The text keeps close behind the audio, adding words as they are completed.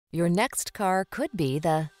Your next car could be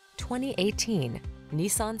the 2018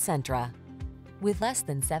 Nissan Sentra. With less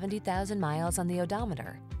than 70,000 miles on the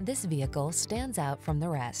odometer, this vehicle stands out from the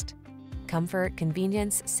rest. Comfort,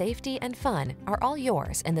 convenience, safety, and fun are all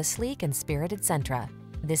yours in the sleek and spirited Sentra.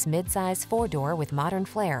 This midsize four-door with modern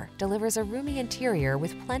flair delivers a roomy interior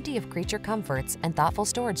with plenty of creature comforts and thoughtful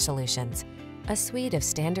storage solutions, a suite of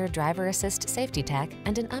standard driver assist safety tech,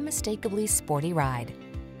 and an unmistakably sporty ride.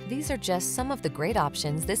 These are just some of the great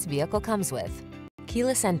options this vehicle comes with: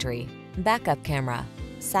 keyless entry, backup camera,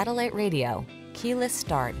 satellite radio, keyless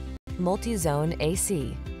start, multi-zone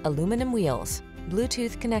AC, aluminum wheels,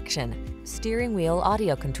 Bluetooth connection, steering wheel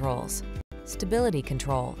audio controls, stability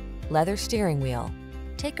control, leather steering wheel.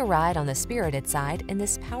 Take a ride on the spirited side in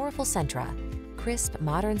this powerful Sentra. Crisp,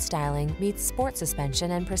 modern styling meets sport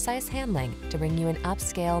suspension and precise handling to bring you an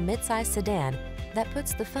upscale midsize sedan that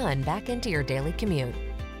puts the fun back into your daily commute.